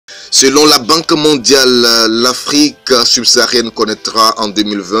Selon la Banque Mondiale, l'Afrique subsaharienne connaîtra en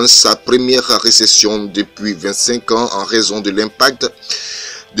 2020 sa première récession depuis 25 ans en raison de l'impact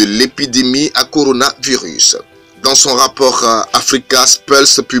de l'épidémie à coronavirus. Dans son rapport Africa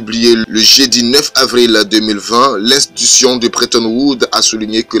Pulse publié le jeudi 9 avril 2020, l'institution de Bretton Woods a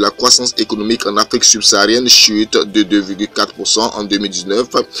souligné que la croissance économique en Afrique subsaharienne chute de 2,4% en 2019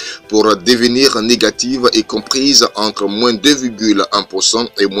 pour devenir négative et comprise entre moins 2,1%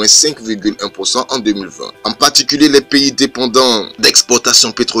 et moins 5,1% en 2020. En particulier, les pays dépendants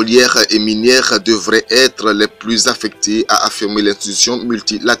d'exportations pétrolières et minières devraient être les plus affectés, a affirmé l'institution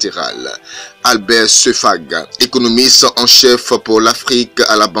multilatérale. Albert Sefag, économiste en chef pour l'Afrique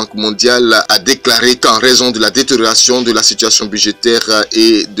à la Banque Mondiale, a déclaré qu'en raison de la détérioration de la situation budgétaire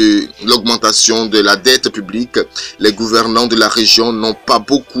et de l'augmentation de la dette publique, les gouvernants de la région n'ont pas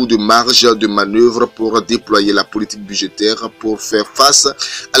beaucoup de marge de manœuvre pour déployer la politique budgétaire pour faire face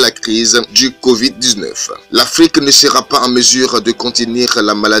à la crise du Covid-19. L'Afrique ne sera pas en mesure de contenir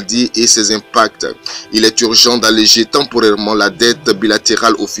la maladie et ses impacts. Il est urgent d'alléger temporairement la dette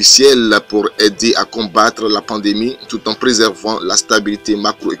bilatérale officielle pour aider à combattre la pandémie tout en préservant la stabilité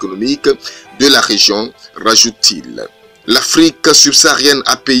macroéconomique de la région, rajoute-t-il. L'Afrique subsaharienne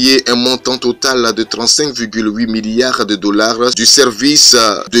a payé un montant total de 35,8 milliards de dollars du service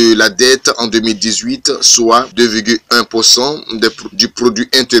de la dette en 2018, soit 2,1% du produit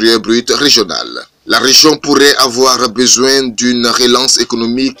intérieur brut régional. La région pourrait avoir besoin d'une relance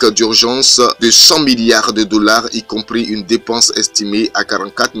économique d'urgence de 100 milliards de dollars, y compris une dépense estimée à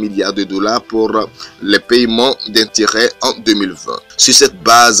 44 milliards de dollars pour les paiements d'intérêts en 2020. Sur cette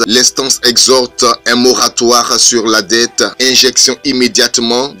base, l'instance exhorte un moratoire sur la dette, injection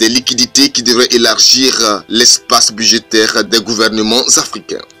immédiatement des liquidités qui devraient élargir l'espace budgétaire des gouvernements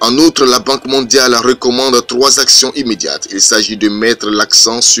africains. En outre, la Banque mondiale recommande 3 actions immédiates. Il s'agit de mettre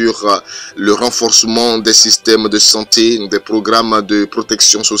l'accent sur le renforcement des systèmes de santé, des programmes de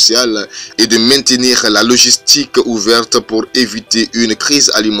protection sociale et de maintenir la logistique ouverte pour éviter une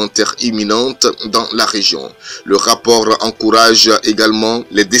crise alimentaire imminente dans la région. Le rapport encourage également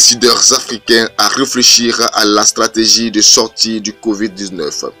les décideurs africains à réfléchir à la stratégie de sortie du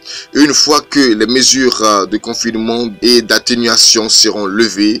Covid-19. Une fois que les mesures de confinement et d'atténuation seront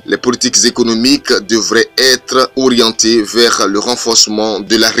levées, les politiques économiques devraient être orientées vers le renforcement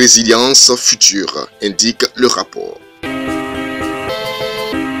de la résilience future, indique le rapport.